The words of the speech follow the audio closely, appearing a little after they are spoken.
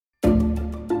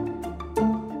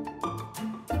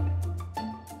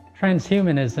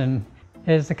Transhumanism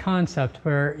is a concept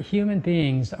where human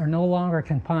beings are no longer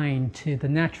confined to the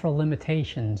natural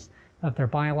limitations of their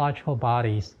biological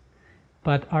bodies,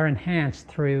 but are enhanced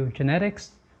through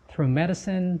genetics, through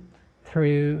medicine,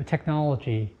 through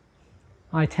technology.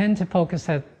 I tend to focus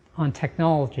on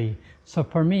technology, so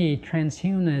for me,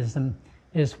 transhumanism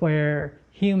is where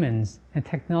humans and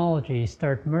technology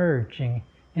start merging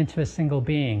into a single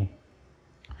being.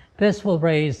 This will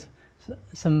raise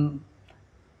some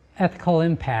ethical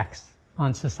impacts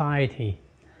on society.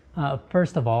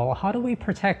 First of all, how do we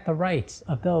protect the rights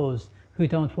of those who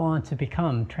don't want to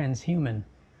become transhuman?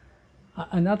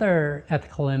 Another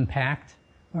ethical impact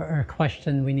or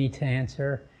question we need to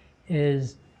answer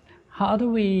is, how do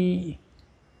we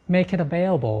make it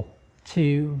available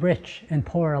to rich and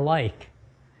poor alike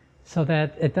so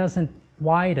that it doesn't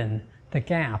widen the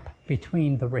gap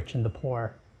between the rich and the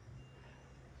poor?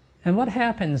 And what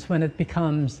happens when it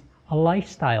becomes a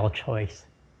lifestyle choice?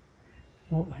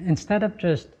 Well, instead of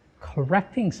just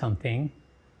correcting something,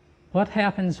 what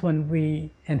happens when we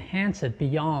enhance it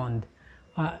beyond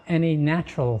any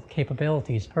natural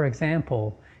capabilities? For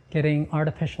example, getting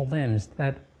artificial limbs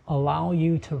that allow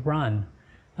you to run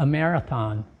a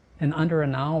marathon in under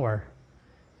an hour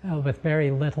with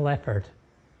very little effort.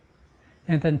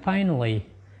 And then finally,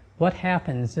 what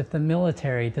happens if the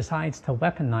military decides to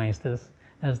weaponize this,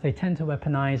 as they tend to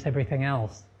weaponize everything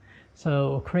else?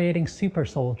 So creating super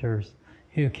soldiers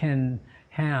who can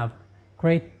have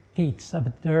great feats of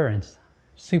endurance,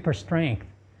 super strength,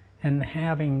 and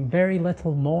having very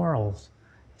little morals,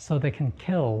 so they can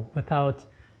kill without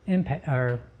impact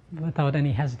or without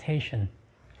any hesitation.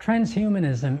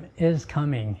 Transhumanism is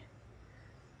coming.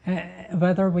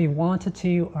 Whether we want it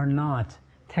to or not,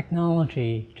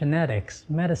 technology, genetics,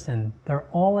 medicine, they're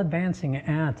all advancing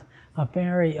at a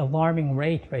very alarming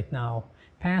rate right now,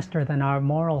 faster than our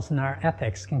morals and our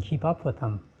ethics can keep up with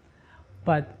them.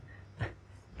 But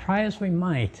try as we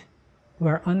might,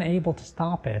 we're unable to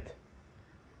stop it.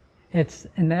 It's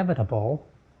inevitable.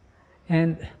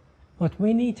 And what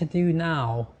we need to do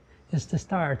now is to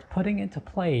start putting into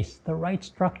place the right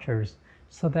structures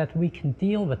so that we can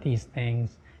deal with these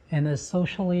things in a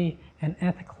socially and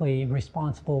ethically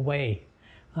responsible way.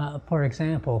 For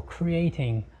example,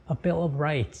 creating a Bill of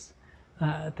Rights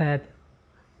that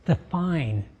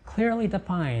clearly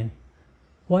define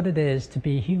what it is to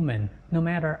be human, no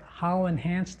matter how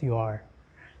enhanced you are.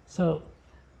 So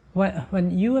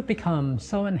when you have become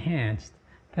so enhanced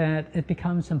that it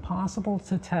becomes impossible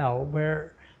to tell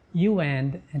where you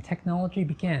end and technology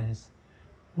begins,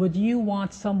 would you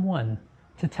want someone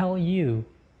to tell you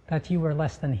that you were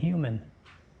less than human?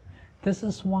 This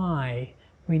is why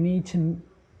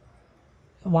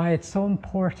why it's so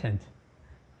important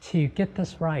to get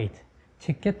this right,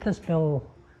 to get this Bill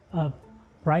of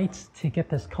Rights, to get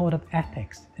this code of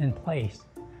ethics in place,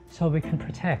 so we can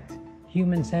protect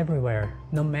humans everywhere,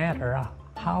 no matter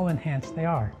how enhanced they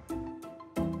are.